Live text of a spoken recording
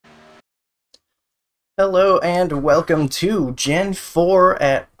Hello and welcome to Gen 4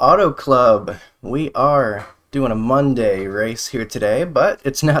 at Auto Club. We are doing a Monday race here today, but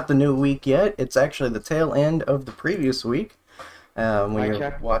it's not the new week yet. It's actually the tail end of the previous week when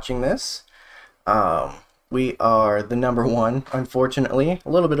you're watching this. We are the number one, unfortunately.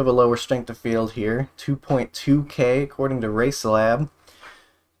 A little bit of a lower strength of field here, 2.2K according to Race Lab.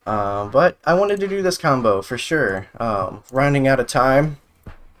 But I wanted to do this combo for sure. Running out of time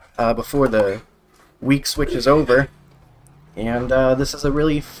before the week switches over, and this is a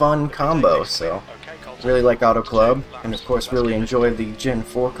really fun combo, so really like Auto Club, and of course really enjoyed the Gen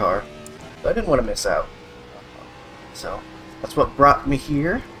 4 car, but I didn't want to miss out, so that's what brought me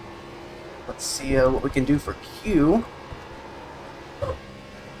here. Let's see what we can do for Q.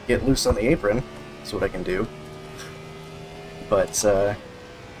 Get loose on the apron, that's what I can do, but a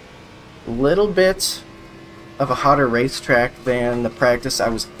little bit of a hotter racetrack than the practice I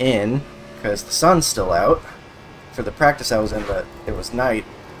was in, because the sun's still out. For the practice I was in, but it was night,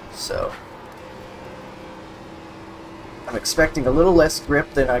 so I'm expecting a little less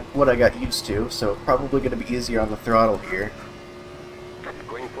grip than what I got used to, so probably going to be easier on the throttle here.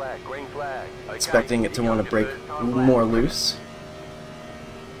 Green flag, green flag. Okay, expecting it to want to break more loose.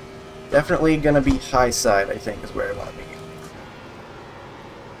 Definitely going to be high side, I think, is where I want to be.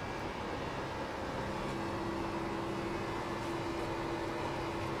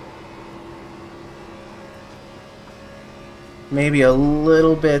 Maybe a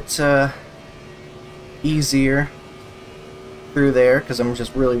little bit easier through there, because I'm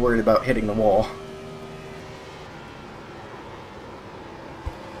just really worried about hitting the wall.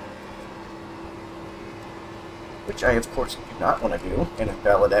 Which I, of course, do not want to do and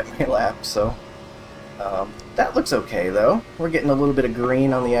invalidate my lap, so that looks okay, though. We're getting a little bit of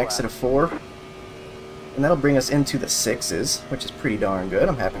green on the exit of 4, and that'll bring us into the 6s, which is pretty darn good.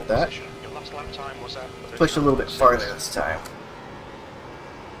 I'm happy with that. Push a little bit farther this time.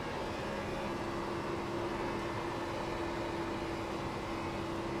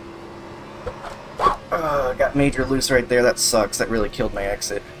 Got major loose right there. That sucks. That really killed my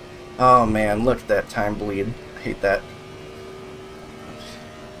exit. Oh man, look at that time bleed. I hate that.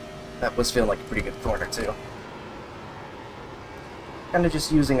 That was feeling like a pretty good corner too. Kind of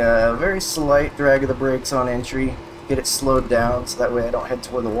just using a very slight drag of the brakes on entry. Get it slowed down so that way I don't head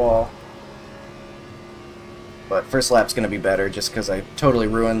toward the wall. But first lap's going to be better just because I totally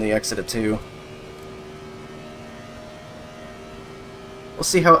ruined the exit of 2. We'll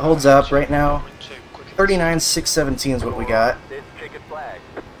see how it holds up right now. 39.617 is what we got.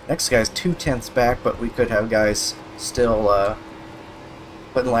 Next guy's 2/10 back, but we could have guys still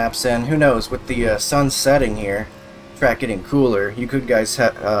putting laps in. Who knows? With the sun setting here, track getting cooler, you could guys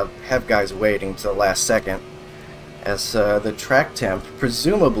have guys waiting to the last second as the track temp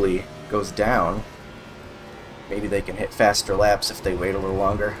presumably goes down. Maybe they can hit faster laps if they wait a little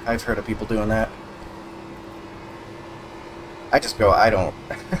longer. I've heard of people doing that. I just go, I don't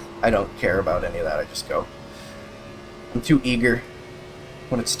I don't care about any of that. I just go. I'm too eager.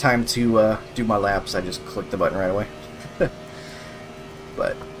 When it's time to do my laps, I just click the button right away.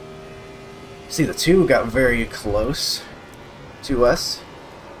 But see, the 2 got very close to us,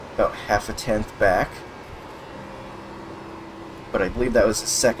 about half a tenth back. But I believe that was the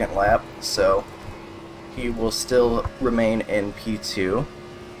second lap, so he will still remain in P2.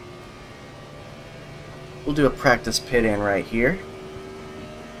 We'll do a practice pit in right here,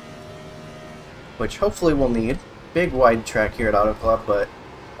 which hopefully we'll need. Big wide track here at Auto Club, but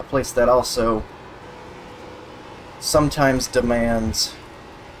a place that also sometimes demands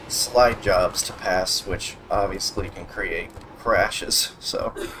slide jobs to pass, which obviously can create crashes.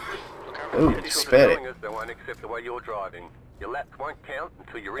 So, ooh, sped it. I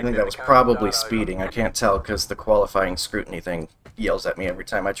think that was probably speeding. I can't tell because the qualifying scrutiny thing yells at me every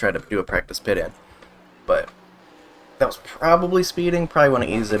time I try to do a practice pit in. But that was probably speeding. Probably want to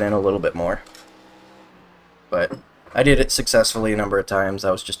ease it in a little bit more. But I did it successfully a number of times.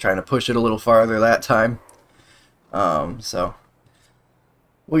 I was just trying to push it a little farther that time. So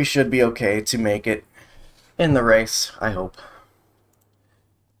we should be okay to make it in the race, I hope.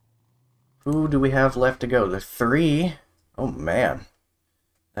 Who do we have left to go? The 3. Oh man,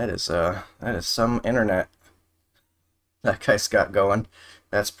 that is some internet that guy's got going.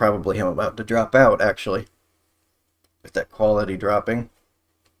 That's probably him about to drop out, actually, with that quality dropping.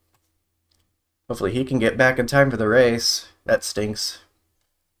 Hopefully he can get back in time for the race. That stinks.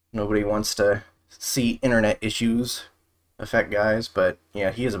 Nobody wants to see internet issues affect guys, but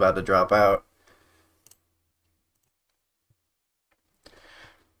yeah, he is about to drop out.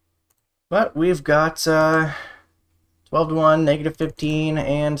 But we've got 12 to 1, negative 15,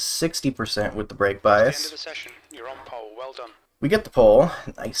 and 60% with the brake That's the end of bias. the session. You're on pole. Well done. We get the pole.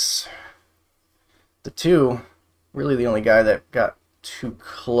 Nice. The 2, really the only guy that got too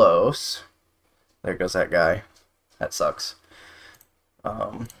close. There goes that guy. That sucks.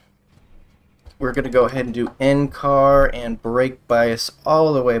 We're going to go ahead and do in-car and brake bias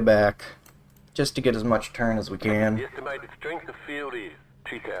all the way back, just to get as much turn as we can. The estimated strength of field is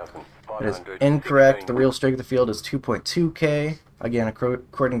It is 2,500. incorrect. The real strength of the field is 2.2K, again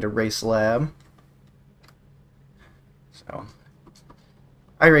according to Race Lab. So,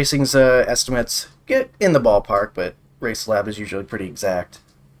 iRacing's estimates get in the ballpark, but Race Lab is usually pretty exact.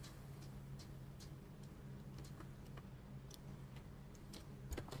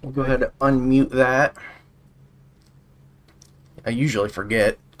 We'll go ahead and unmute that. I usually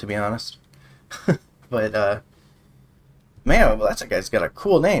forget, to be honest. But, man, well, that's a guy's got a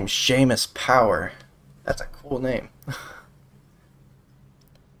cool name. Seamus Power. That's a cool name.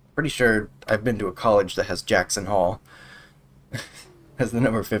 Pretty sure I've been to a college that has Jackson Hall as the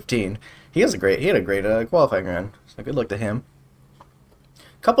number 15. He had a great qualifying run, so good luck to him.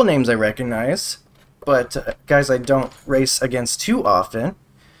 Couple names I recognize, but guys I don't race against too often,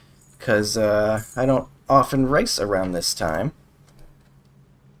 because I don't often race around this time.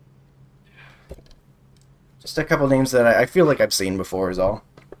 Just a couple names that I feel like I've seen before is all.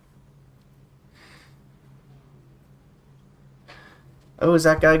 Oh, is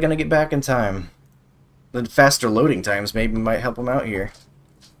that guy gonna get back in time? The faster loading times maybe might help him out here.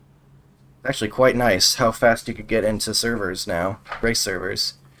 Actually quite nice how fast you could get into servers now, race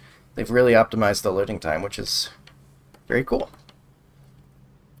servers. They've really optimized the loading time, which is very cool.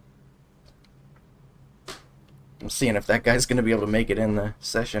 I'm seeing if that guy's gonna be able to make it in the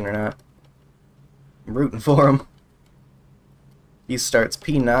session or not. I'm rooting for him. He starts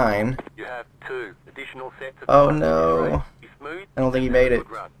P9. You have 2 additional sets of Oh tires. no. Be smooth I don't think he and have a made it.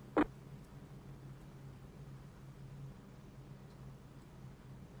 good run.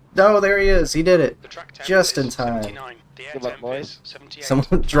 No, there he is. He did it. The track temp Just is in time. 79. The air Good luck, temp boys. is 78. Some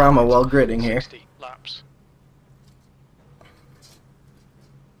drama while gridding here. 60 laps.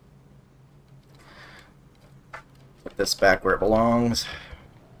 Put this back where it belongs.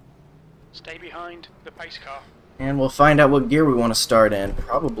 Stay behind the pace car. And we'll find out what gear we want to start in.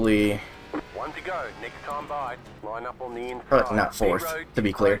 Probably 1 to go. Next time by. Line up on the inside. Probably not fourth, Pit road to be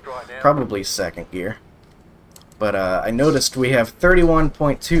is clear. closed right now. Probably second gear. But I noticed we have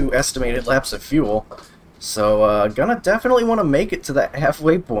 31.2 estimated laps of fuel. So gonna definitely want to make it to that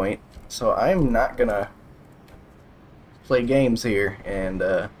halfway point. So I'm not gonna play games here and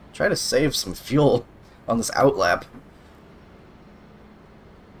try to save some fuel on this outlap.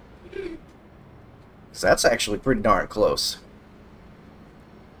 'Cause that's actually pretty darn close.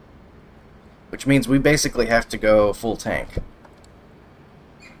 Which means we basically have to go full tank.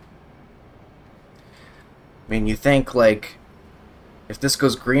 I mean, you think, like, if this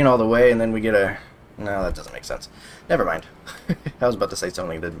goes green all the way and then we get a... No, that doesn't make sense. Never mind. I was about to say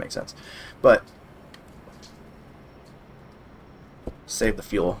something that didn't make sense. But, save the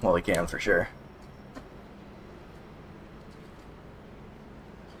fuel while we can, for sure.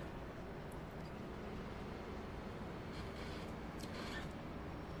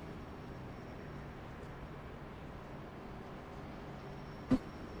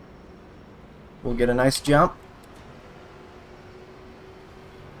 We'll get a nice jump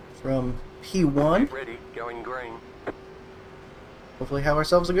from P1. Get ready. Going green. Hopefully have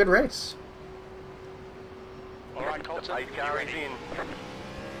ourselves a good race. Alright, The Colton, pace you car is ready? in.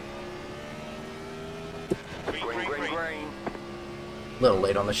 Green, Green, green, green, green. green. A little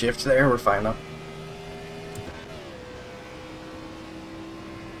late on the shift there, we're fine though.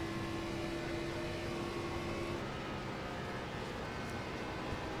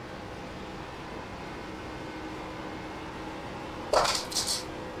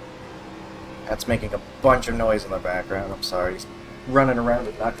 That's making a bunch of noise in the background, I'm sorry. He's running around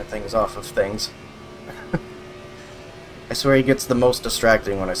and knocking things off of things. I swear he gets the most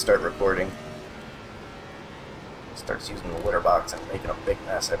distracting when I start recording. Starts using the litter box and making a big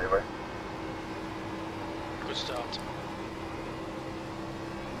mess everywhere. Good start.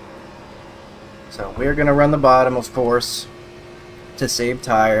 So we're going to run the bottom, of course, to save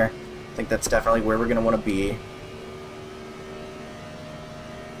tire. I think that's definitely where we're going to want to be.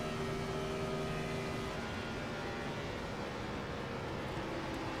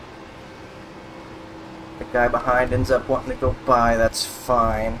 The guy behind ends up wanting to go by, that's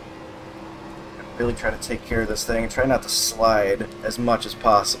fine. Really try to take care of this thing and try not to slide as much as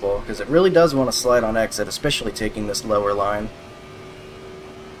possible, because it really does want to slide on exit, especially taking this lower line.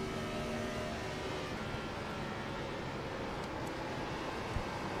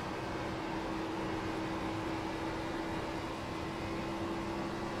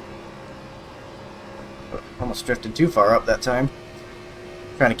 Almost drifted too far up that time.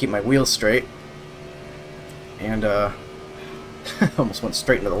 Trying to keep my wheels straight. And almost went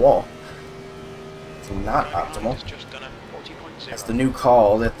straight into the wall. It's not optimal. That's the new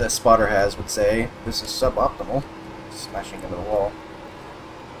call that the spotter has would say. This is suboptimal. Smashing into the wall.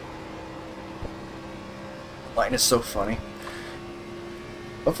 The line is so funny.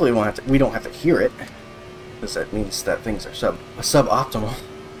 Hopefully we don't have to hear it, because that means that things are suboptimal.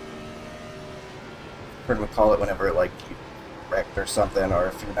 Heard them call it whenever like you wrecked or something, or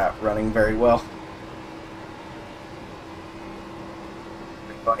if you're not running very well.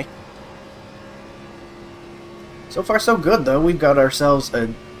 Pretty funny. So far so good though. We've got ourselves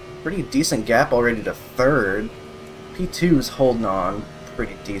a pretty decent gap already to third. P2's holding on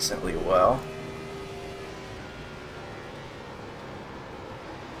pretty decently well.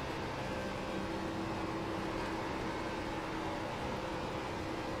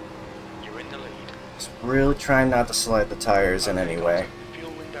 You're in the lead. Just really trying not to slide the tires in any way.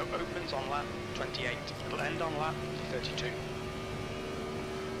 Fuel window opens on lap 28. It'll end on lap 32. It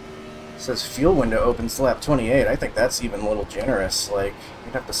says fuel window opens lap 28. I think that's even a little generous. Like,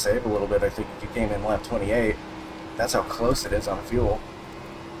 you'd have to save a little bit, I think, if you came in lap 28. That's how close it is on fuel.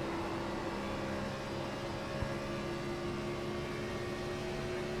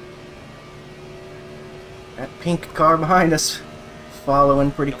 That pink car behind us,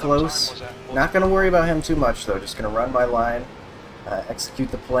 following pretty close. Not going to worry about him too much, though. Just going to run my line, execute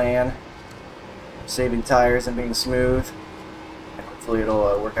the plan, saving tires and being smooth. Hopefully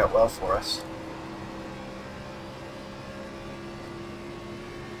it'll work out well for us.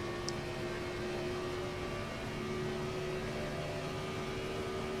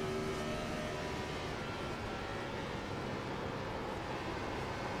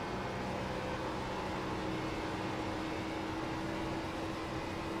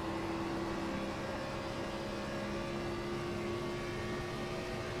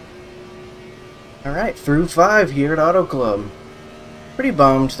 Alright, through 5 here at Auto Club. Pretty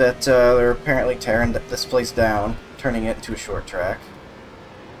bummed that they're apparently tearing this place down, turning it into a short track.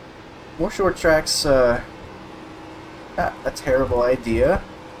 More short tracks, not a terrible idea.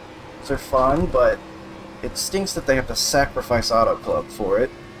 Those are fun, but it stinks that they have to sacrifice Auto Club for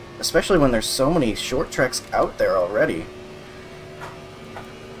it, especially when there's so many short tracks out there already.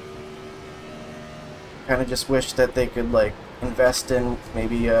 Kinda just wish that they could, like, invest in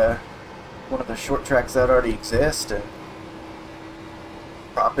maybe one of the short tracks that already exist and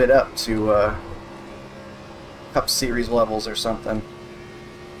prop it up to Cup Series levels or something.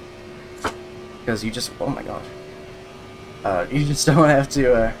 Because you just, oh my god, you just don't have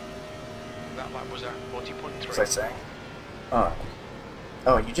to. That lap was at 40.3. What was I saying?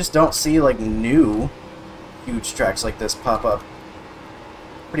 Oh, you just don't see like new huge tracks like this pop up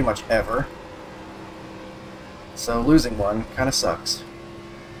pretty much ever. So losing one kind of sucks.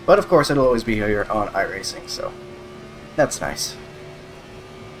 But of course, it'll always be here on iRacing, so that's nice.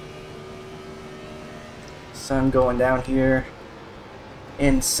 Sun going down here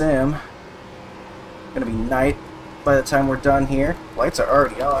in sim. Gonna be night by the time we're done here. Lights are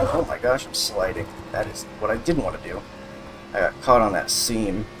already on. Oh my gosh, I'm sliding. That is what I didn't want to do. I got caught on that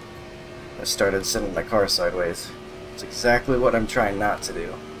seam. I started sending my car sideways. It's exactly what I'm trying not to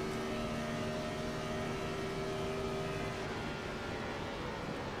do.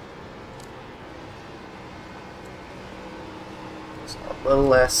 A little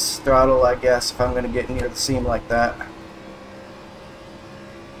less throttle, I guess, if I'm going to get near the seam like that.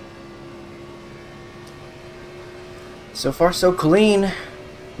 So far, so clean.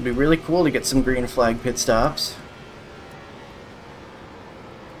 It'd be really cool to get some green flag pit stops.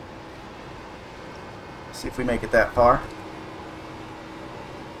 See if we make it that far.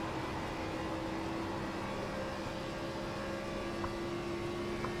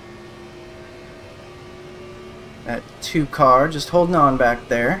 That 2 car just holding on back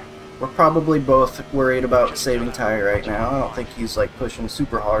there. We're probably both worried about saving tire right now. I don't think he's like pushing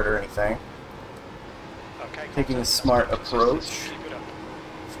super hard or anything. Taking a smart approach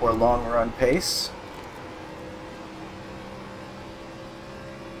for a long run pace.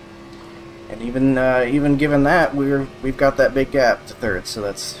 And even given that, we've got that big gap to third, so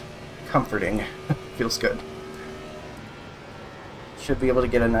that's comforting. Feels good. Should be able to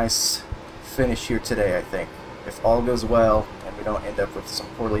get a nice finish here today, I think. If all goes well, and we don't end up with some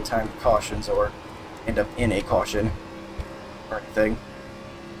poorly timed cautions, or end up in a caution, or anything.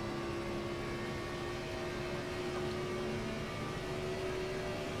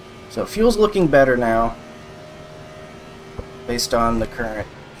 So fuel's looking better now, based on the current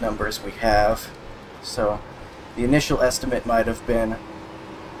numbers we have. So the initial estimate might have been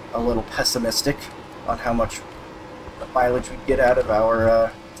a little pessimistic, on how much mileage we get out of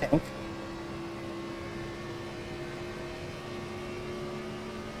our tank.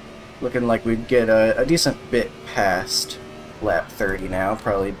 Looking like we'd get a decent bit past lap 30 now,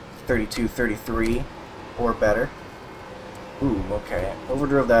 probably 32, 33 or better. Ooh, okay.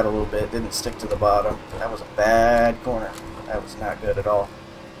 Overdrove that a little bit, didn't stick to the bottom. That was a bad corner. That was not good at all.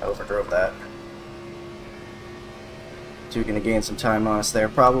 I overdrove that. So going to gain some time on us there,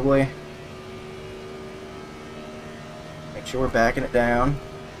 probably. Make sure we're backing it down.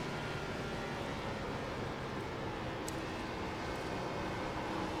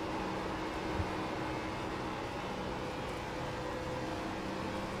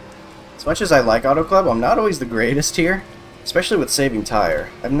 As much as I like Auto Club, I'm not always the greatest here, especially with saving tire.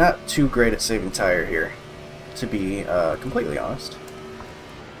 I'm not too great at saving tire here, to be completely honest.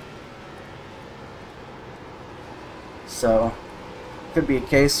 So, could be a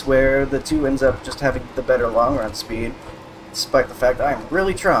case where the two ends up just having the better long run speed, despite the fact I'm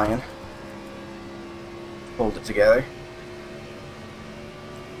really trying to hold it together.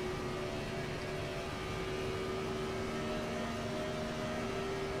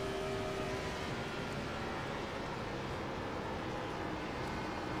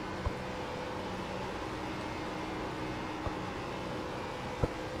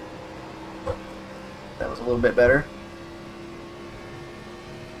 That was a little bit better.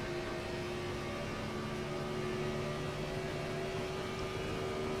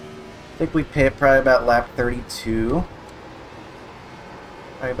 I think we pay it probably about lap 32.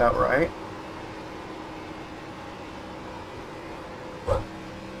 Probably about right.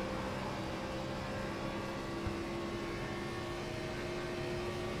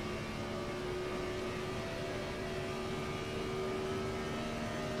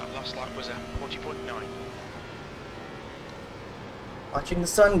 That last lap was at 40.9. Watching the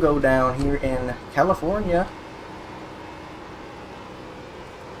sun go down here in California.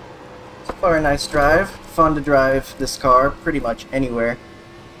 So far a nice drive. Fun to drive this car pretty much anywhere.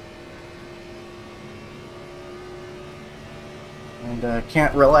 And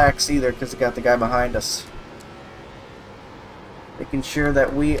can't relax either because we got the guy behind us. Making sure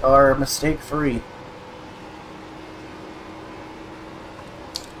that we are mistake free.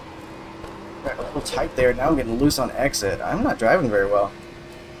 Got a little tight there. Now I'm getting loose on exit. I'm not driving very well.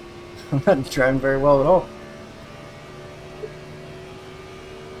 I'm not driving very well at all.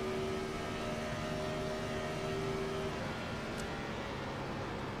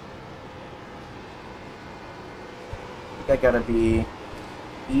 I think I gotta be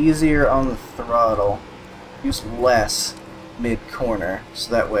easier on the throttle. Use less mid-corner,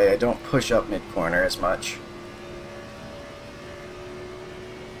 so that way I don't push up mid-corner as much.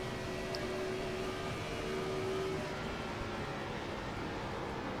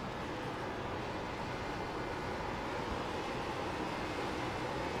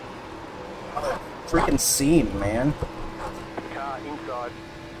 Freaking seam, man. Car inside.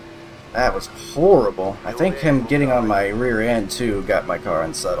 That was horrible. I think him getting on my rear end too got my car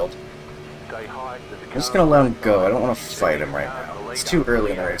unsettled. Stay high. I'm just gonna let him go. I don't want to fight him right now. It's too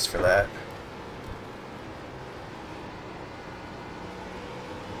early in the race for that.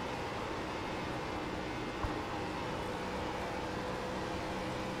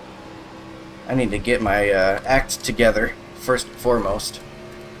 I need to get my act together first and foremost.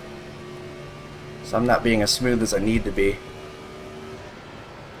 So I'm not being as smooth as I need to be.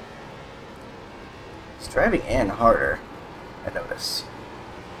 It's driving in harder, I notice.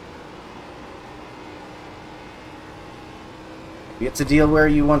 Maybe it's a deal where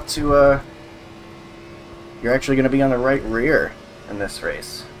you want to, you're actually going to be on the right rear in this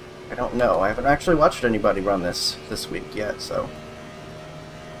race. I don't know. I haven't actually watched anybody run this week yet, so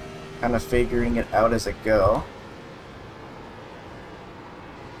kind of figuring it out as I go.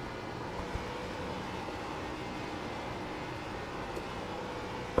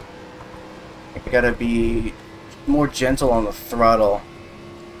 I gotta be more gentle on the throttle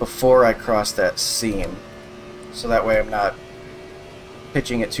before I cross that seam, so that way I'm not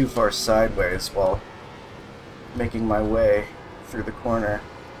pitching it too far sideways while making my way through the corner.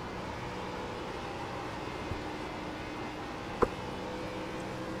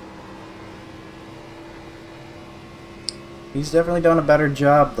 He's definitely done a better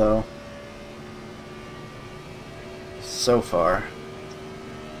job though, so far.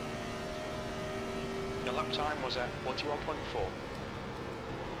 The lap time was at 41.4.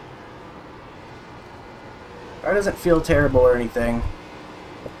 Car doesn't feel terrible or anything.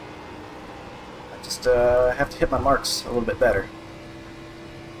 I just have to hit my marks a little bit better.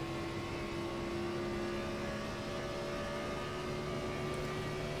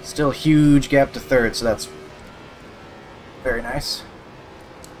 Still a huge gap to third, so that's very nice.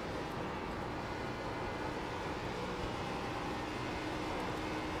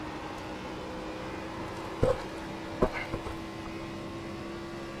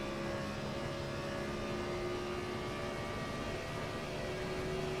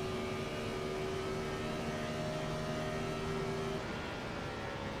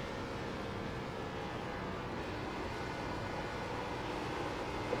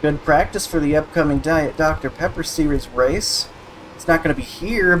 Good practice for the upcoming Diet Dr. Pepper Series race. It's not going to be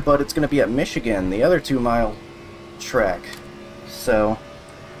here, but it's going to be at Michigan, the other 2-mile track. So,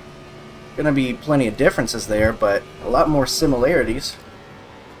 going to be plenty of differences there, but a lot more similarities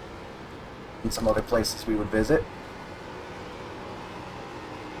in some other places we would visit.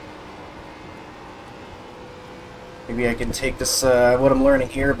 Maybe I can take this, what I'm learning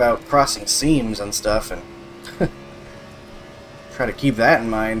here about crossing seams and stuff, and try to keep that in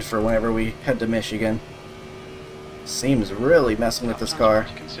mind for whenever we head to Michigan. Seems really messing with this car.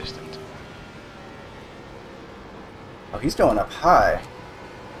 Consistent. Oh, he's going up high.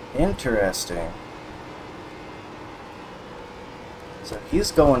 Interesting. So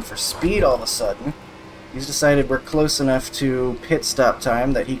he's going for speed all of a sudden. He's decided we're close enough to pit stop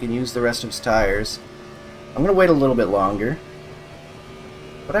time that he can use the rest of his tires. I'm going to wait a little bit longer,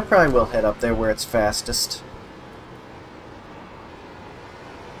 but I probably will head up there where it's fastest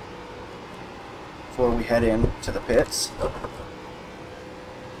before we head in to the pits,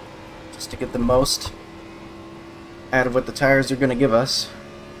 just to get the most out of what the tires are going to give us.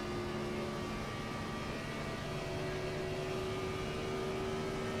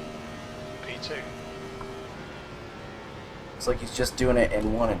 P2. Looks like he's just doing it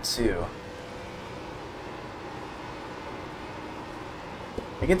in 1 and 2.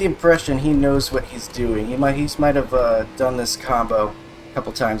 I get the impression he knows what he's doing. He might have done this combo a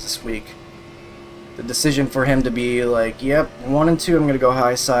couple times this week. The decision for him to be like, yep, 1 and 2 I'm going to go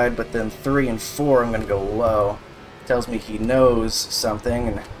high side, but then 3 and 4 I'm going to go low, tells me he knows something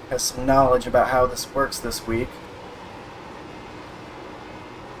and has some knowledge about how this works this week.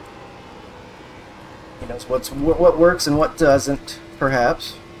 He knows what works and what doesn't,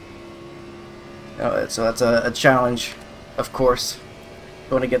 perhaps. So that's a challenge, of course,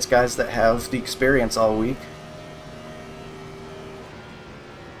 going against guys that have the experience all week.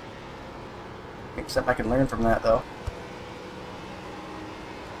 Except I can learn from that, though.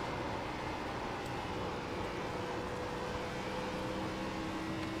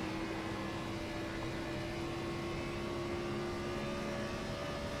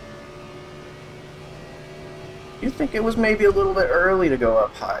 You think it was maybe a little bit early to go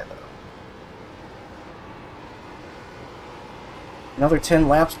up high, though? Another 10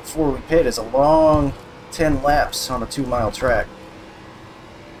 laps before we pit is a long 10 laps on a 2-mile track.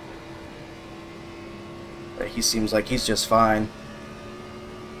 But he seems like he's just fine.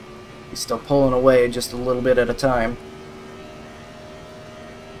 He's still pulling away just a little bit at a time.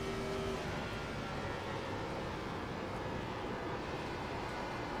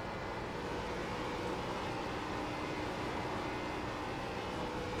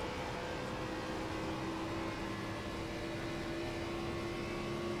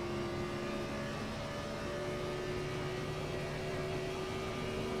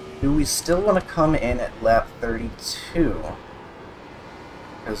 Do we still want to come in at lap 32?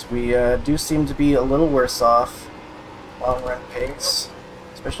 Because we do seem to be a little worse off long run pace,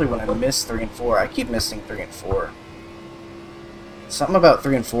 especially when I miss 3 and 4. I keep missing 3 and 4. Something about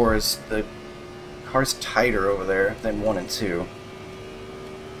 3 and 4 is the car's tighter over there than 1 and 2.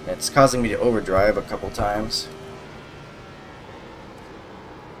 It's causing me to overdrive a couple times.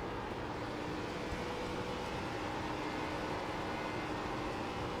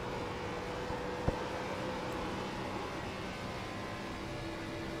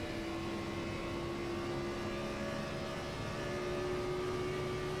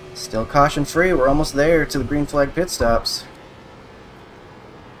 Still caution free, we're almost there to the green flag pit stops.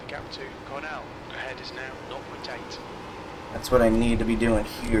 The gap to going out ahead is now 0.8. That's what I need to be doing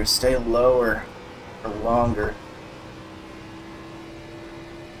here. Stay lower for longer.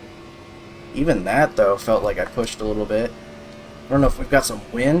 Even that, though, felt like I pushed a little bit. I don't know if we've got some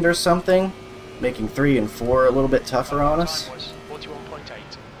wind or something, making 3 and 4 a little bit tougher on us. Time was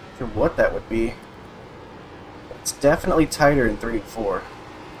 41.8. For what that would be. It's definitely tighter in 3 and 4.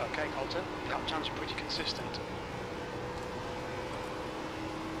 Okay, Colton. Lap times are pretty consistent.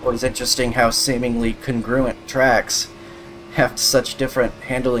 Always interesting how seemingly congruent tracks have such different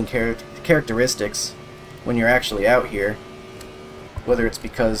handling characteristics when you're actually out here. Whether it's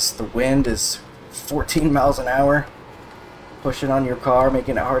because the wind is 14 miles an hour pushing on your car,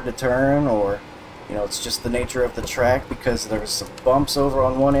 making it hard to turn, or you know, it's just the nature of the track because there's some bumps over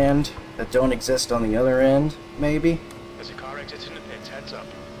on one end that don't exist on the other end, maybe. There's a car exiting the pits, heads up.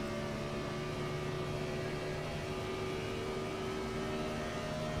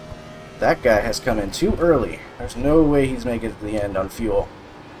 That guy has come in too early. There's no way he's making it to the end on fuel.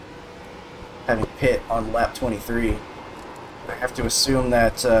 Having pit on lap 23. I have to assume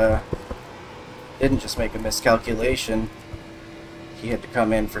that didn't just make a miscalculation. He had to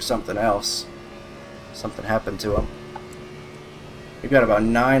come in for something else. Something happened to him. We've got about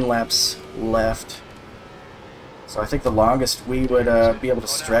 9 laps left. So I think the longest we would be able to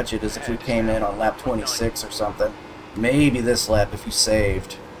stretch it is if we came in on lap 26 or something. Maybe this lap if you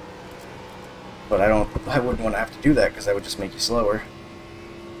saved. But I wouldn't want to have to do that because that would just make you slower.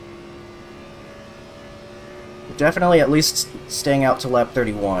 We're definitely at least staying out to lap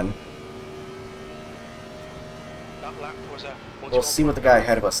 31. That lap was a We'll see what the guy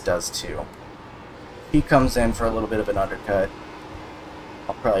ahead of us does too. He comes in for a little bit of an undercut.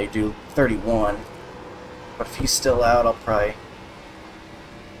 I'll probably do 31. But if he's still out, I'll probably...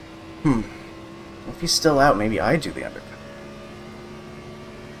 If he's still out, maybe I do the undercut.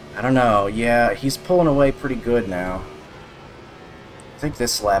 I don't know. Yeah, he's pulling away pretty good now. I think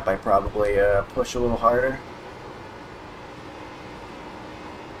this lap I probably push a little harder.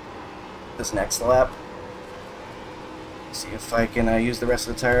 This next lap. See if I can use the rest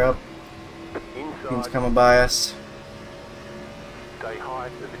of the tire up. He's coming by us. Stay high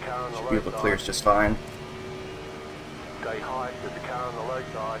with the car on the Should low be able to side. clear us just fine. Stay high with the car on the low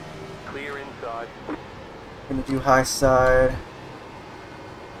side. Clear inside. Gonna do high side.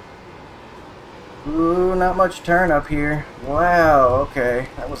 Ooh, not much turn up here. Wow, okay.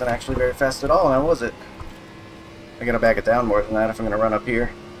 That wasn't actually very fast at all, now was it? I gotta back it down more than that if I'm gonna run up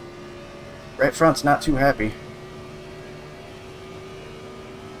here. Right front's not too happy.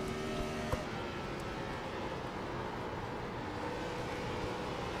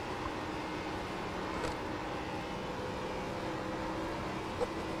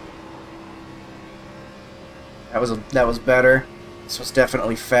 That was better. This was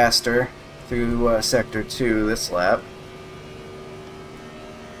definitely faster through sector 2 this lap.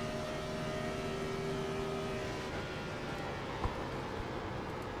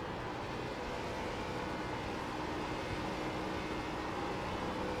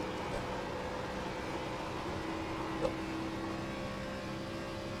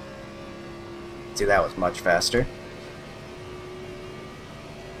 See, that was much faster.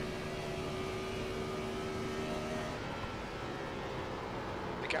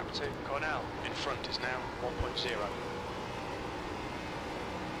 gap to Cornell in front is now 1.0.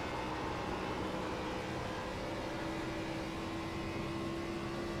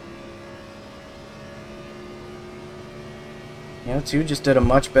 You know, 2 just did a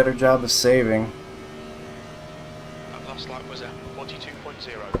much better job of saving. That last lap was at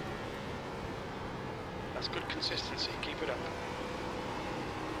 42.0. That's good consistency, keep it up.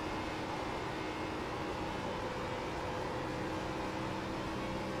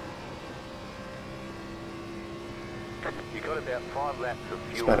 You got about 5 laps of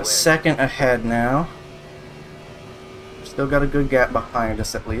fuel It's about a left. second ahead now. Still got a good gap behind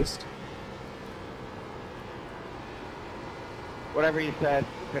us at least. Whatever you said,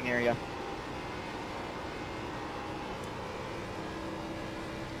 couldn't hear you.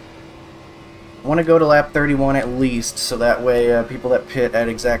 I want to go to lap 31 at least, so that way people that pit at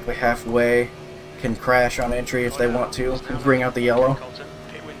exactly halfway can crash on entry if they want to, and bring out the yellow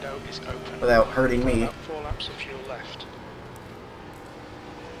Pit window is open. without hurting me. About 4 laps of fuel left.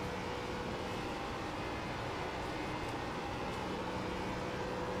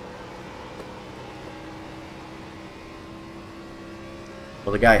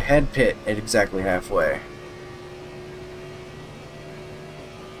 Well, the guy had pit at exactly halfway.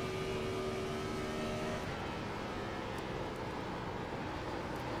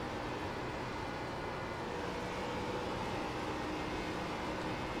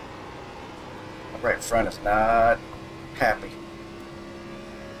 Right front is not happy.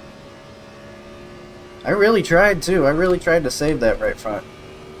 I really tried too. I really tried to save that right front.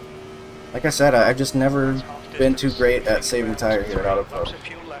 Like I said, I've just never been too great at saving tire here at Auto Club. Laps of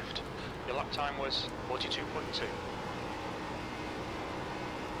fuel left. Your lap time was 42.2.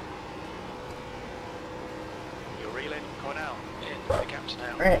 You're reeling Cornell in the gaps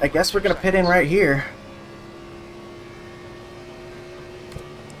now. Alright, I guess we're gonna pit in right here.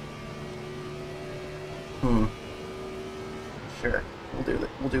 Sure, we'll do that.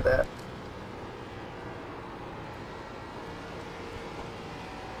 We'll do that.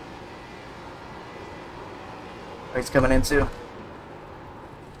 He's coming in too.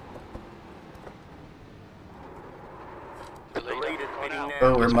 The leader gone out.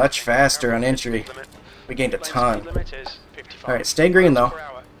 Oh, we're much faster on entry. We gained a ton. Limit is 55 Alright, stay green though. miles per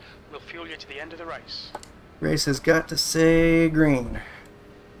hour. We'll fuel you to the end of the race. Race has got to stay green.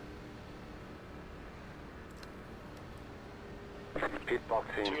 Pit box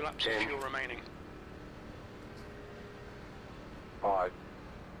in 2 laps of 10, fuel remaining. 5,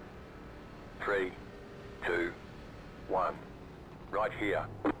 3, 2, 1. Right here.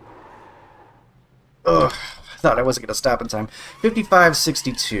 Ugh, I thought I wasn't going to stop in time.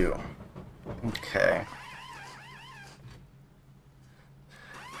 55.62. Okay.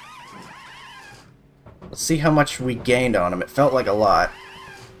 Let's see how much we gained on him. It felt like a lot.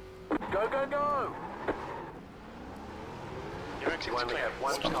 Go, go, go! Your exit's You only clear. have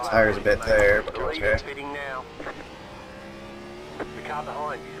one Swung the tyre tires a bit left. there, but The okay. leader's pitting now. The car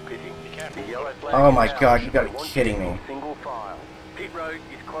behind is pitting. Be careful. The yellow flag Oh is my out. God, you gotta be One kidding me. Single file. Pit road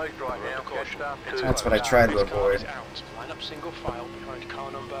is closed right now. Road caution. Catch up It's to- That's what I tried to Next car avoid. is out. Line up single file behind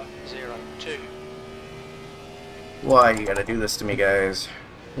car number 02. Why you gotta do this to me, guys?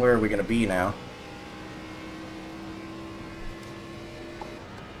 Where are we gonna be now?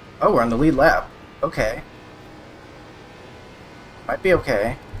 Oh, we're on the lead lap. Okay. Might be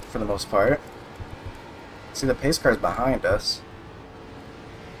okay, for the most part. See, the pace car's behind us.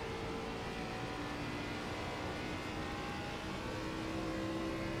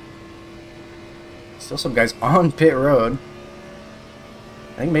 Still some guys on pit road.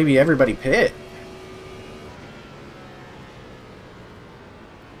 I think maybe everybody pit.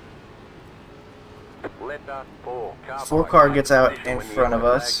 Letter 4. Full car gets out in front of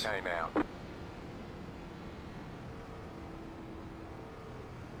us.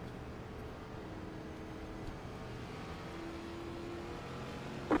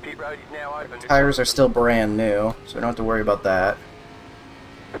 Pit road is now open. Tires are still brand new, so we don't have to worry about that.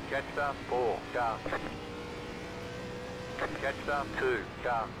 Catch up 4. Car. Catch up 2.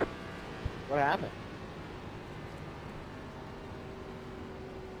 Car. What happened?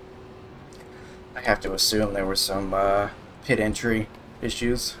 I have to assume there were some pit entry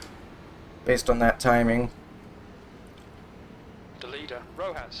issues based on that timing. The leader,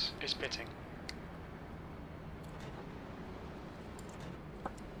 Rojas, is pitting.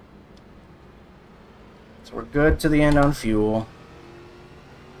 So we're good to the end on fuel.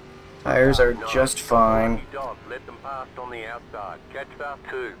 Tires are just fine. Dog, let them pass on the outside. Catch up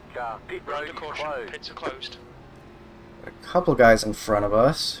 2. Car. Pit road Road is caution. closed. Pits are closed. A couple guys in front of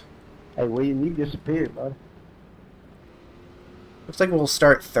us. Hey, William, you disappeared, bud. Looks like we'll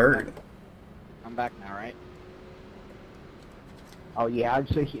start third. I'm back now, right? Oh, yeah, I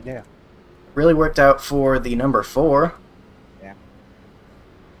see you now. Really worked out for the number 4.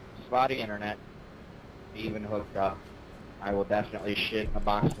 Spotty internet. Even hooked up. I will definitely shit in a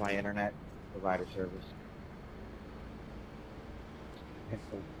box my internet provider service.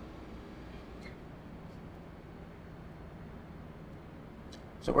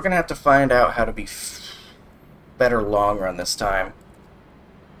 So we're going to have to find out how to be better long run this time.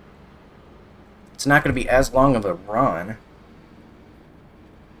 It's not going to be as long of a run.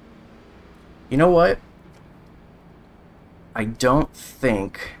 You know what? I don't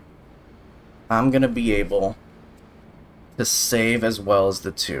think I'm going to be able to save as well as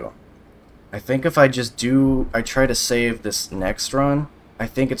the 2. I think if I try to save this next run, I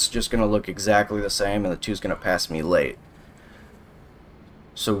think it's just going to look exactly the same and the 2's going to pass me late.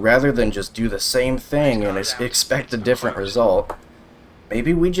 So rather than just do the same thing and expect a different result,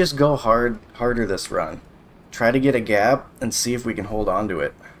 maybe we just go harder this run. Try to get a gap and see if we can hold on to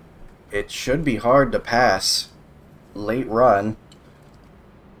it. It should be hard to pass late run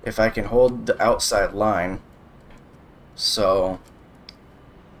if I can hold the outside line. So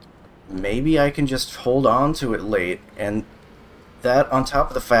maybe I can just hold on to it late, and that on top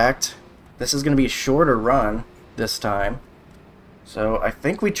of the fact this is going to be a shorter run this time. So I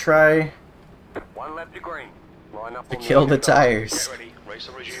think we try 1 lap to green. Line up to on kill the outside. tires. Get ready. Race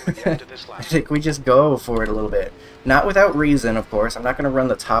will resume at the end of this I lap. think we just go for it a little bit. Not without reason, of course. I'm not going to run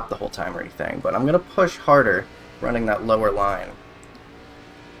the top the whole time or anything, but I'm going to push harder running that lower line.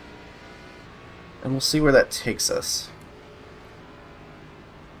 And we'll see where that takes us.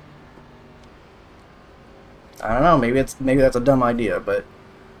 I don't know, maybe that's a dumb idea, but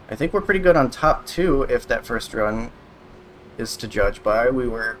I think we're pretty good on top 2 if that first run is to judge by. We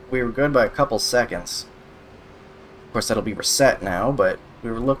were good by a couple seconds. Of course, that'll be reset now, but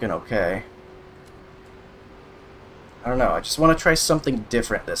we were looking okay. I don't know, I just want to try something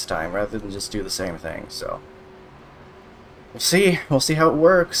different this time rather than just do the same thing, so we'll see how it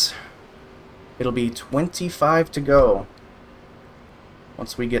works. It'll be 25 to go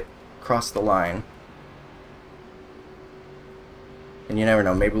once we get across the line. And you never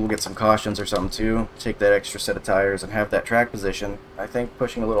know, maybe we'll get some cautions or something too. Take that extra set of tires and have that track position. I think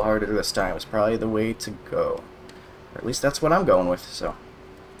pushing a little harder this time is probably the way to go. Or at least that's what I'm going with, so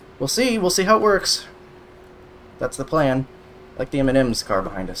we'll see. We'll see how it works. That's the plan. I like the M&M's car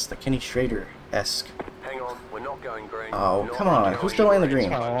behind us, the Kenny Schrader-esque. Hang on, we're not going green. Oh, Not come on. going Who's still in the green?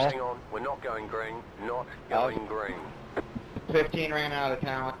 Hang on, we're not going green. Not going green. 15 ran out of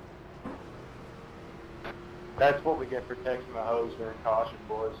talent. That's what we get for texting the hose during caution,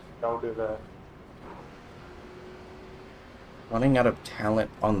 boys. Don't do that. Running out of talent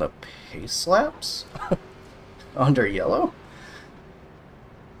on the pace laps? Under yellow?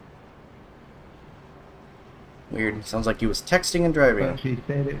 Weird. Sounds like he was texting and driving. But she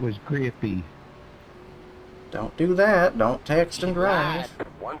said it was grippy. Don't do that. Don't text and drive.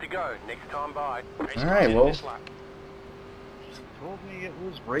 One to go. Next time by. Alright, well, This lap. Told me it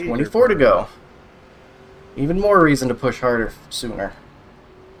was razor 24 to burn. go. Even more reason to push harder sooner.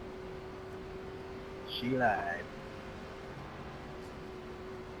 She lied.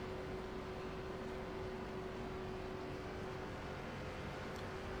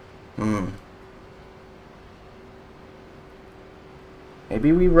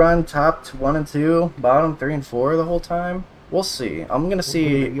 Maybe we run top 1 and 2, bottom 3 and 4 the whole time? We'll see. I'm gonna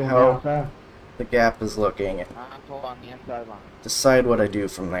see You on the how outside? the gap is looking and I'm told on the inside line. decide what I do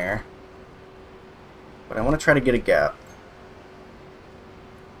from there. But I want to try to get a gap.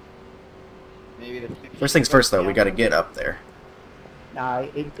 Maybe the 16 First things first, though, we got to get up there. Nah,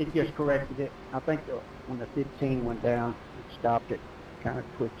 it just corrected it. I think when the 15 went down, it stopped it, kind of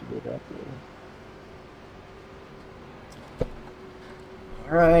twisted it up a little.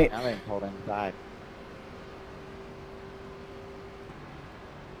 All right. Now they pulled inside.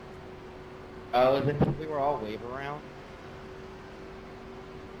 Oh, is it because we were all wave around?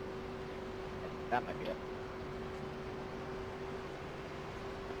 That might be it.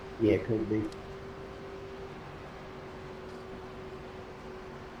 Yeah, it could be.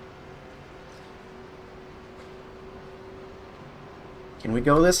 Can we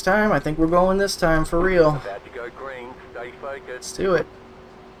go this time? I think we're going this time for real. About to go green. Stay focused. Let's do it.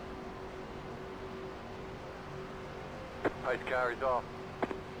 Pace car is off.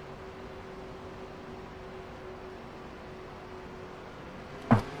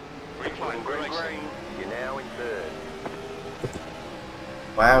 Green flag, Green, racing. green. You're now in third.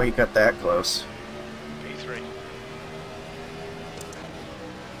 Wow, he got that close. P3.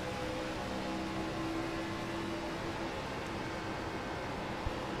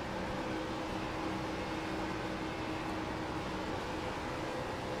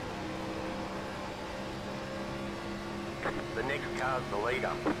 The next car's the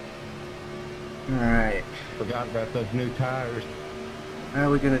leader. All right. Forgot about those new tires. How are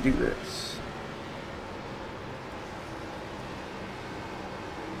we gonna do this?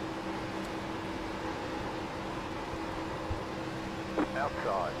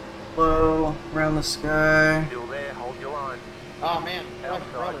 Outside. Low, around the sky. Still there. Hold your line. Oh man,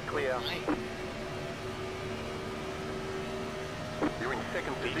 Outside, clear. Nice. You're in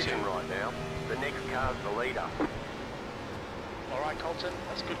second position right now. The next car's the leader. Alright, Colton,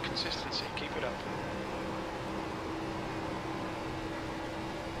 that's good consistency. Keep it up.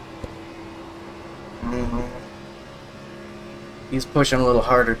 He's pushing a little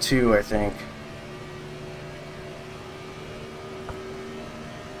harder too, I think.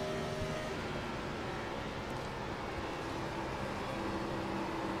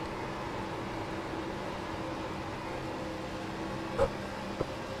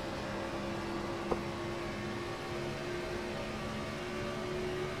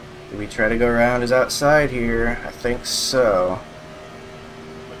 Do we try to go around his outside here? I think so.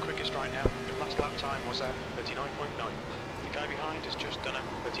 The quickest right now. The last lap time was at 39.9. The guy behind has just done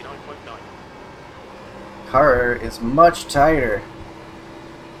a 39.9. Car is much tighter.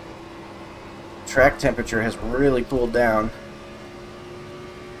 Track temperature has really cooled down.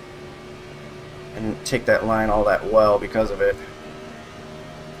 I didn't take that line all that well because of it.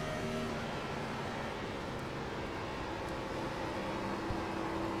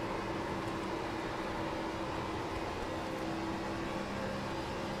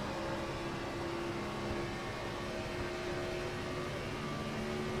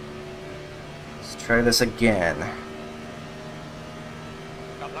 Let's try this again.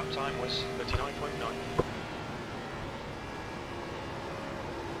 That lap time was 39.9.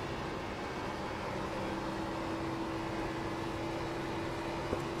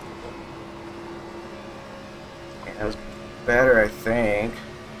 Yeah, that was better, I think.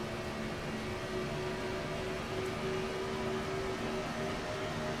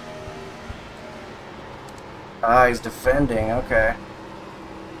 Ah, he's defending. Okay.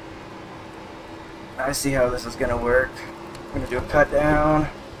 I see how this is going to work. I'm going to do a cut down.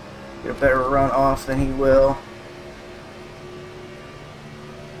 Get a better run off than he will.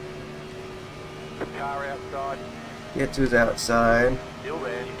 Car outside. Get to his outside. Still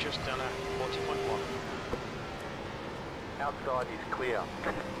there. You've just done a 40.1. Outside is clear.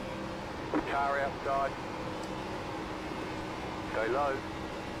 Car outside. Go low.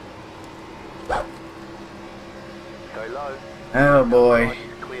 Go low. Oh boy. Outside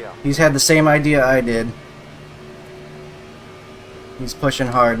is clear. He's had the same idea I did. He's pushing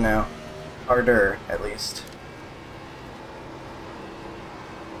hard now. Harder, at least.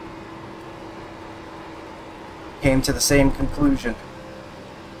 Came to the same conclusion.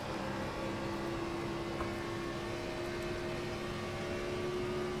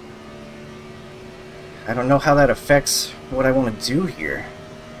 I don't know how that affects what I want to do here.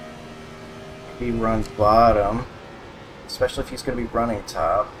 He runs bottom, especially if he's going to be running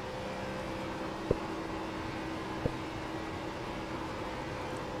top.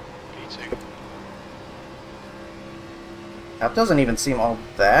 P2. That doesn't even seem all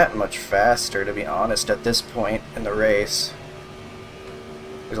that much faster, to be honest, at this point in the race.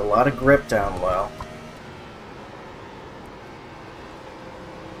 There's a lot of grip down low.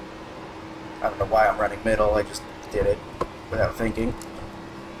 I don't know why I'm running middle, I just did it without thinking.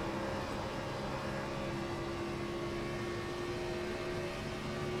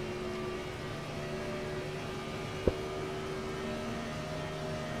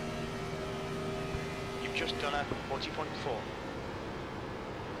 You've just done a 40.4.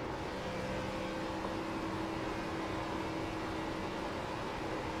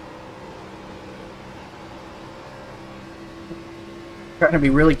 Trying to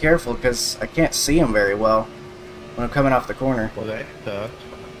be really careful because I can't see him very well when I'm coming off the corner. Well, that sucks.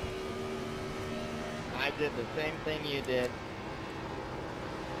 I did the same thing you did.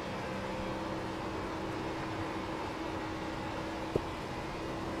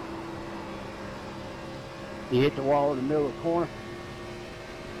 You hit the wall in the middle of the corner.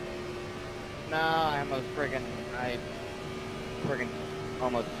 No, I friggin'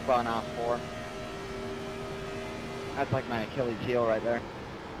 almost spun off 4. That's like my Achilles heel right there.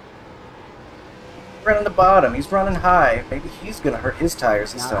 Running the bottom, he's running high. Maybe he's gonna hurt his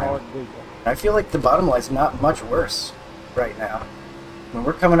tires this Not time. hard to do that. I feel like the bottom line's not much worse right now. I mean,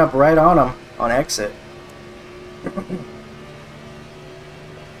 we're coming up right on him on exit.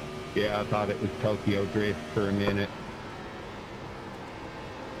 Yeah, I thought it was Tokyo Drift for a minute.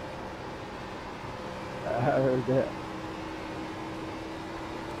 I heard that.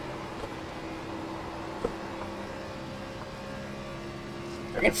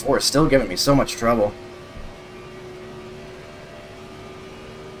 Dragon 4 is still giving me so much trouble.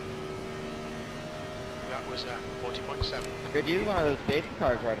 That was 40.7. Could use one of those safety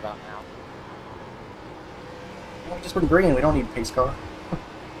cars right about now. We just went green, we don't need a pace car.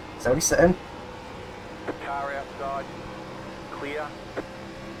 Is that what he said? Car outside. Clear.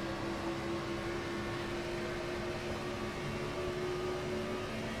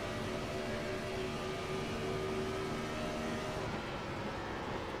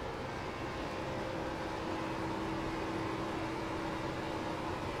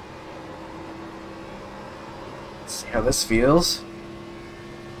 Let's see how this feels.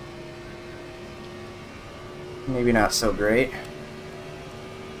 Maybe not so great.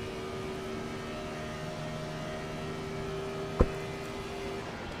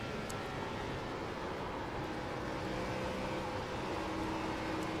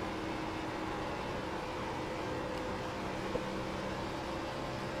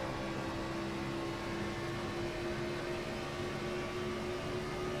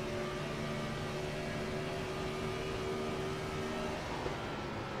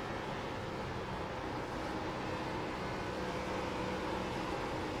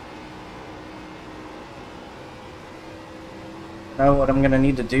 Know what I'm gonna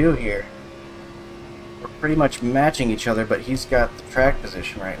need to do here. We're pretty much matching each other, but he's got the track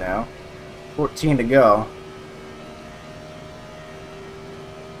position right now. 14 to go.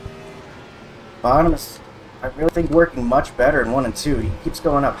 Bottom is, I really think, working much better in 1 and 2. He keeps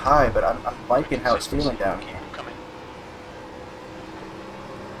going up high, but I'm liking how it's feeling down here. Coming.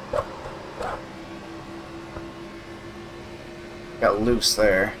 Got loose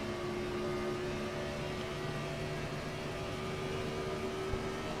there.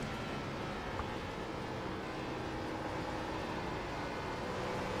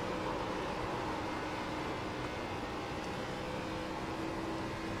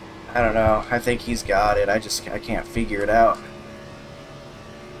 I don't know. I think he's got it. I can't figure it out.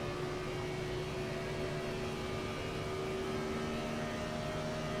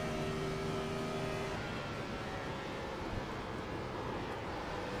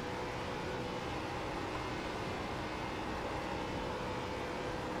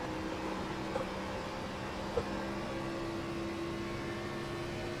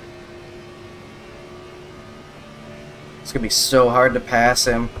 It's gonna be so hard to pass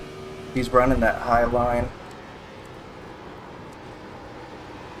him. He's running that high line.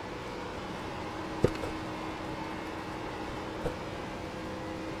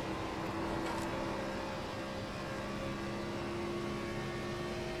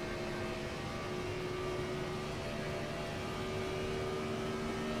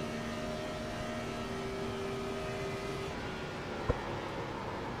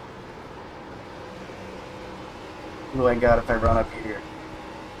 What do I got if I run up here?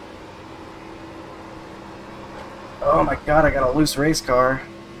 Oh my god, I got a loose race car.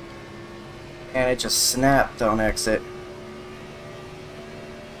 And it just snapped on exit.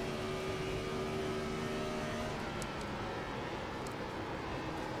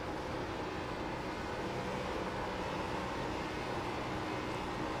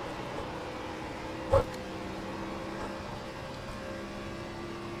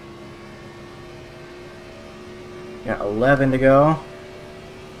 Got 11 to go.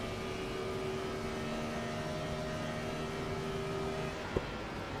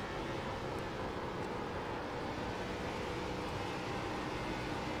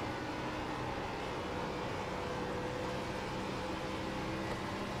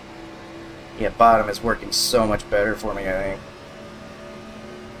 Yeah, bottom is working so much better for me, I think.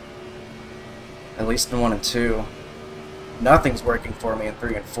 At least in 1 and 2. Nothing's working for me in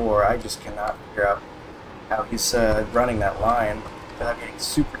 3 and 4. I just cannot figure out how he's running that line without getting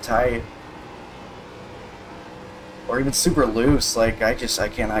super tight. Or even super loose. Like, I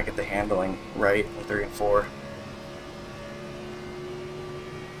cannot get the handling right in 3 and 4.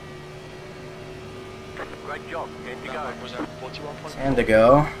 Great job. 10 to go. Was that 41.4? 10 to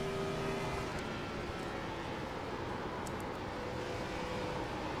go.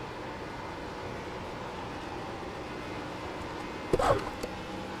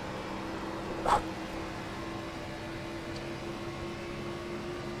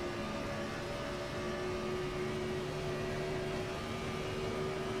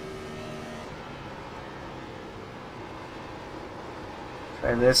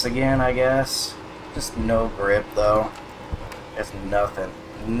 Try this again, I guess. Just no grip, though. Just nothing.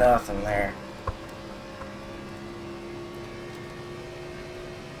 Nothing there.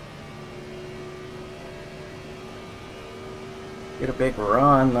 Get a big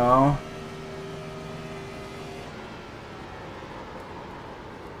run, though.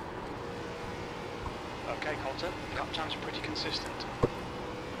 Okay, Coulter. Lap time's pretty consistent.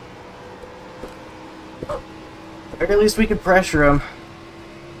 Or at least we could pressure him.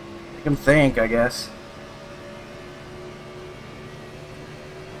 Make him think, I guess.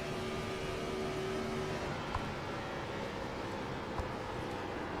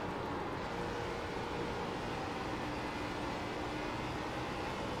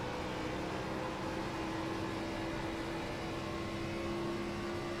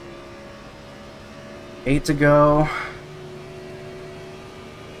 Eight to go.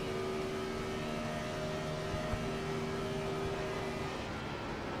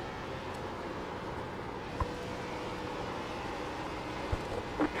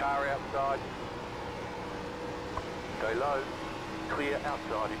 Car outside. Go low. Clear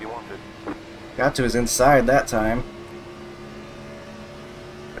outside if you want it. Got to his inside that time.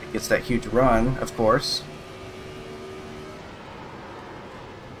 But he gets that huge run, of course.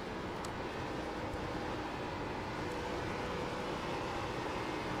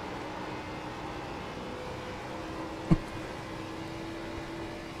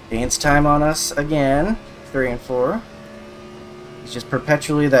 Gains time on us again. 3 and 4. He's just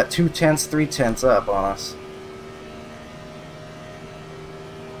perpetually that 2/10, 3/10 up on us.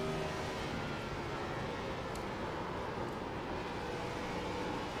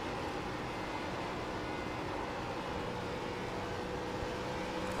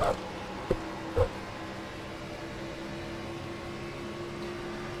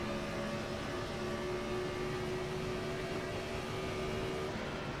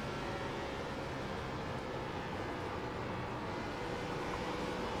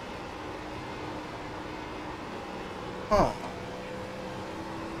 Oh.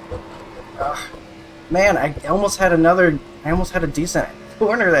 Man, I almost had a decent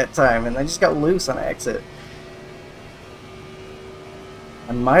corner that time, and I just got loose on exit.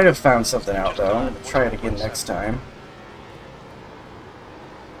 I might have found something out, though. I'm going to try it again next time.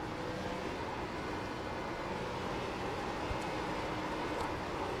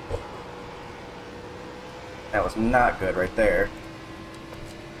 That was not good right there.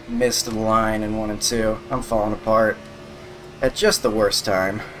 Missed the line in 1 and 2. I'm falling apart. At just the worst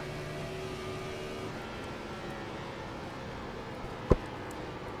time.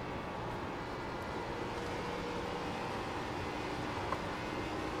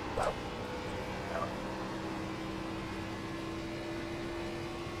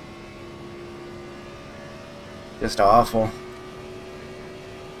 Just awful.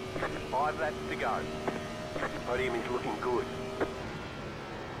 5 laps to go. Podium is looking good.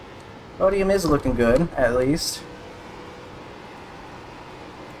 Podium is looking good, at least.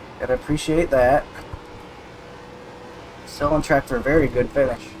 Gotta appreciate that. Still on track for a very good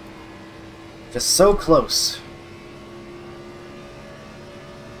finish. Just so close.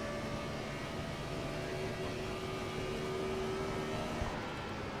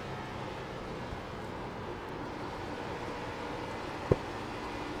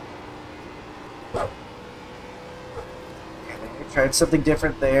 Tried something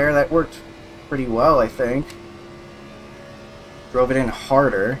different there. That worked pretty well, I think. Drove it in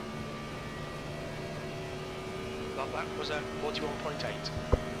harder. That was a 41.8.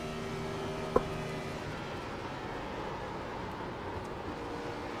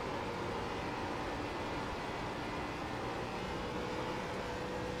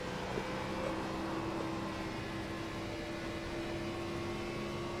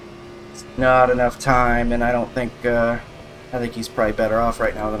 It's not enough time, and I don't think, I think he's probably better off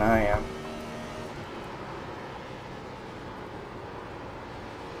right now than I am.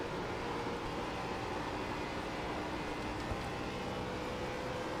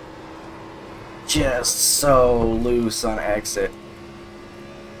 Just so loose on exit.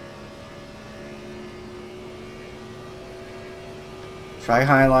 Try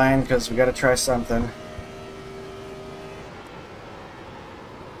Highline, because we gotta try something.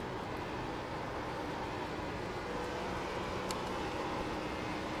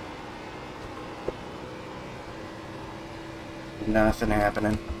 Nothing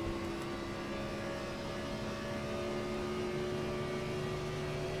happening.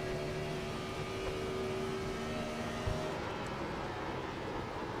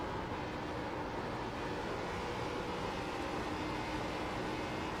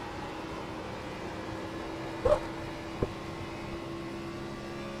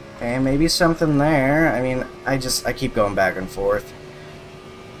 Okay, maybe something there. I mean, I keep going back and forth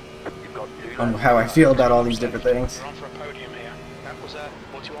You've got 2 on laps how I to go. feel about all these different things. We're on for a podium here. That was a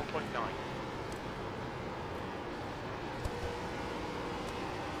 41.9.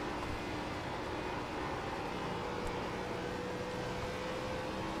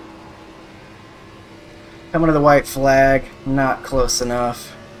 Coming to the white flag, not close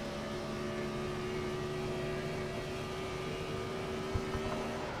enough.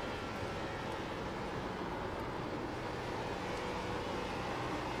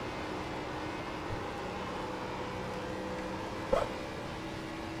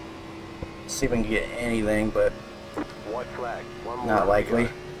 See if we can get anything, but White flag. 1 more not lap to likely. go.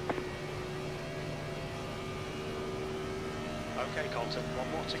 Okay, Colton,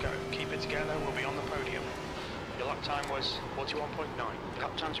 1 more to go. Keep it together, we'll be on the podium. Your lap time was 41.9.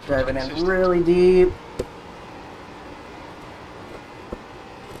 Lap times are pretty Driving in consistent. really deep.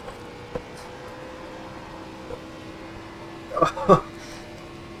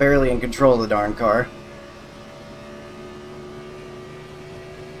 Barely in control of the darn car.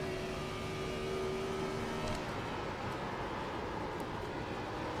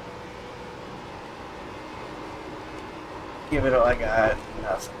 Give it all I got.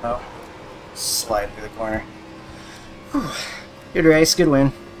 Nothing. Oh. Slide through the corner. Whew. Good race, good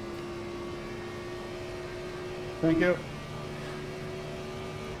win. Thank you.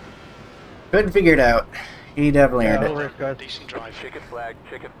 Couldn't figure it out. He definitely earned no it. risk, guys. Decent drive. Checkered flag,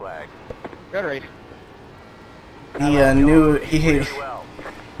 checkered flag. Good race. He knew Really well.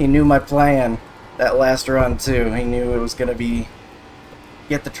 he knew my plan that last run too. He knew it was gonna be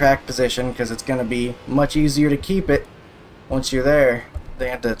get the track position because it's gonna be much easier to keep it once you're there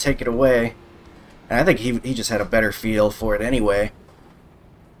than to take it away. And I think he just had a better feel for it anyway.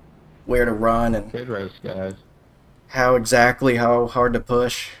 Where to run and Good race, guys. how hard to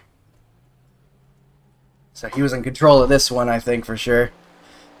push. So he was in control of this one, I think, for sure.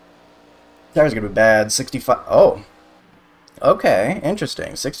 Tires gonna be bad. 65. Oh. Okay,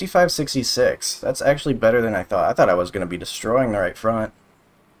 interesting. 65, 66. That's actually better than I thought. I thought I was gonna be destroying the right front.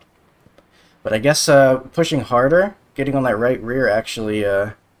 But I guess pushing harder, getting on that right rear actually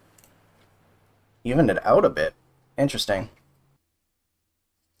evened it out a bit. Interesting.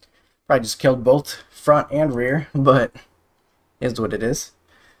 Probably just killed both front and rear, but is what it is.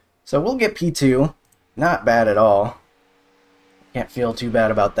 So we'll get P2. Not bad at all. Can't feel too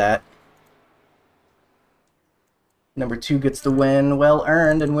bad about that. Number 2 gets the win, well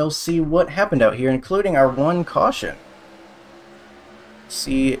earned, and we'll see what happened out here, including our 1 caution.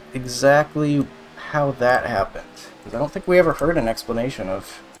 See exactly how that happened. 'Cause I don't think we ever heard an explanation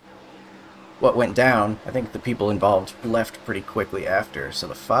of what went down. I think the people involved left pretty quickly after. So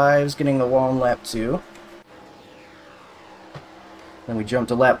the 5's getting the wall in lap 2. Then we jump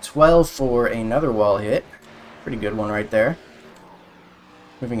to lap 12 for another wall hit. Pretty good one right there.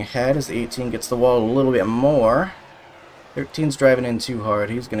 Moving ahead as the 18 gets the wall a little bit more. 13's driving in too hard.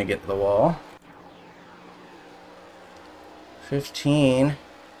 He's going to get the wall. 15,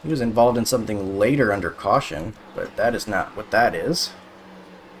 he was involved in something later under caution, but that is not what that is.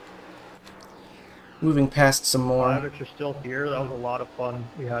 Moving past some more. If you're still here, that was a lot of fun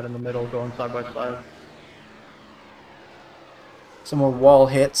we had in the middle going side by side. Some more wall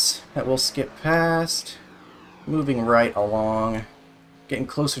hits that we'll skip past. Moving right along. Getting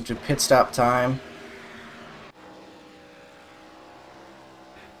closer to pit stop time.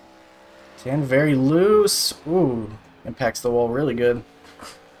 10 very loose. Ooh, impacts the wall really good.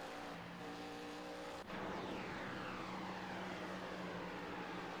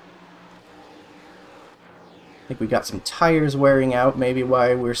 I think we got some tires wearing out, maybe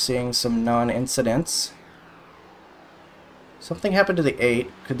why we're seeing some non-incidents. Something happened to the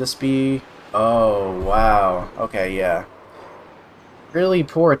 8. Could this be... Oh, wow. Okay, yeah. Really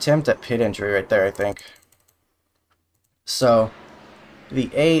poor attempt at pit entry right there, I think. So, the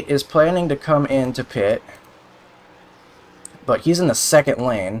 8 is planning to come into pit, but he's in the second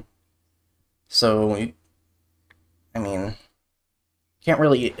lane. So, I mean, can't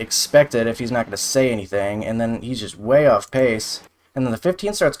really expect it if he's not going to say anything, and then he's just way off pace. And then the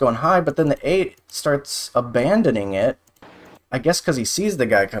 15 starts going high, but then the 8 starts abandoning it. I guess because he sees the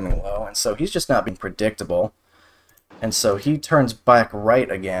guy coming low, and so he's just not being predictable. And so he turns back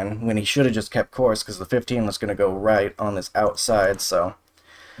right again when he should have just kept course because the 15 was going to go right on this outside. So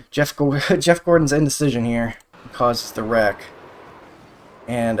Jeff Gordon's indecision here causes the wreck.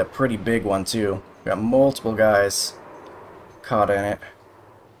 And a pretty big one too. We got multiple guys caught in it.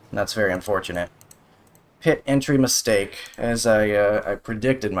 And that's very unfortunate. Pit entry mistake, as I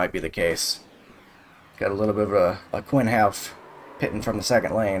predicted might be the case. Got a little bit of a Quinn half pitting from the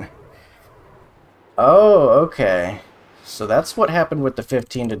second lane. Oh, okay. So that's what happened with the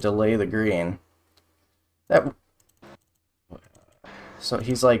 15 to delay the green. So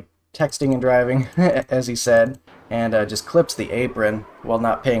he's like texting and driving, as he said, and just clips the apron while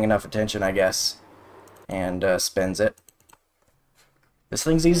not paying enough attention, I guess, and spins it. This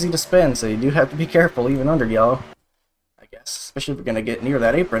thing's easy to spin, so you do have to be careful, even under yellow, I guess, especially if you're going to get near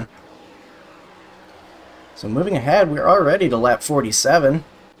that apron. So moving ahead, we're already to lap 47.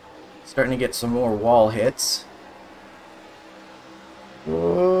 Starting to get some more wall hits.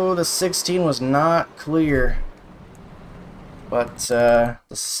 Oh, the 16 was not clear, but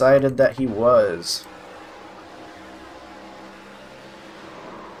decided that he was.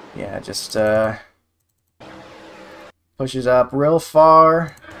 Yeah, just pushes up real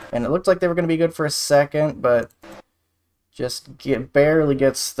far, and it looked like they were going to be good for a second, but just barely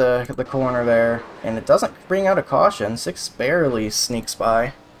gets the corner there, and it doesn't bring out a caution. 6 barely sneaks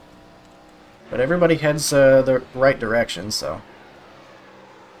by. But everybody heads the right direction, so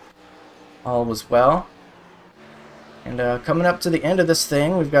all was well. And coming up to the end of this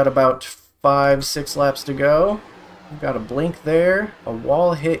thing, we've got about 5-6 laps to go. We've got a blink there, a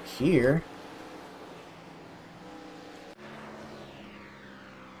wall hit here.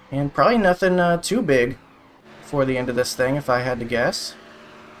 And probably nothing too big for the end of this thing, if I had to guess.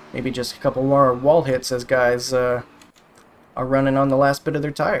 Maybe just a couple more wall hits as guys are running on the last bit of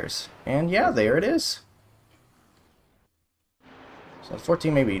their tires. And yeah, there it is. So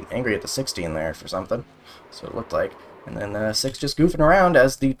 14 may be angry at the 16 there for something. So it looked like. And then 6 just goofing around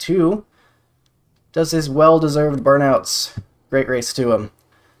as the 2 does his well-deserved burnouts. Great race to him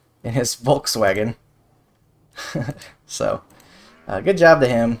in his Volkswagen. So, good job to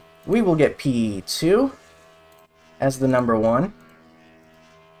him. We will get P2 as the number 1.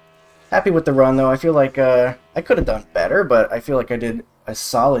 Happy with the run, though. I feel like I could have done better, but I feel like I did a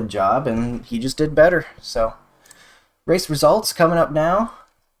solid job, and he just did better. So, race results coming up now.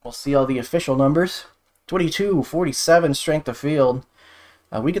 We'll see all the official numbers. 22:47 strength of field.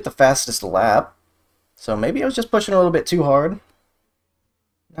 We get the fastest lap. So maybe I was just pushing a little bit too hard.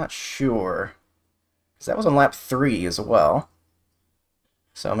 Not sure. Because that was on lap 3 as well.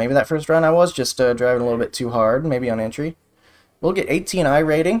 So maybe that first run I was just driving a little bit too hard, maybe on entry. We'll get 18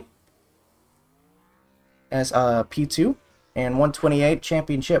 iRating as P2 and 128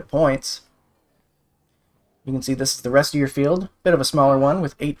 championship points. You can see this is the rest of your field. Bit of a smaller one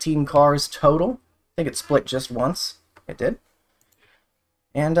with 18 cars total. I think it split just once. It did.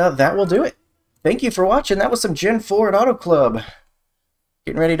 And that will do it. Thank you for watching. That was some Gen 4 at Auto Club.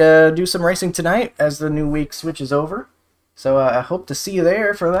 Getting ready to do some racing tonight as the new week switches over. So I hope to see you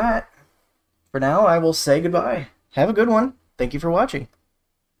there for that. for now, I will say goodbye. Have a good one. Thank you for watching.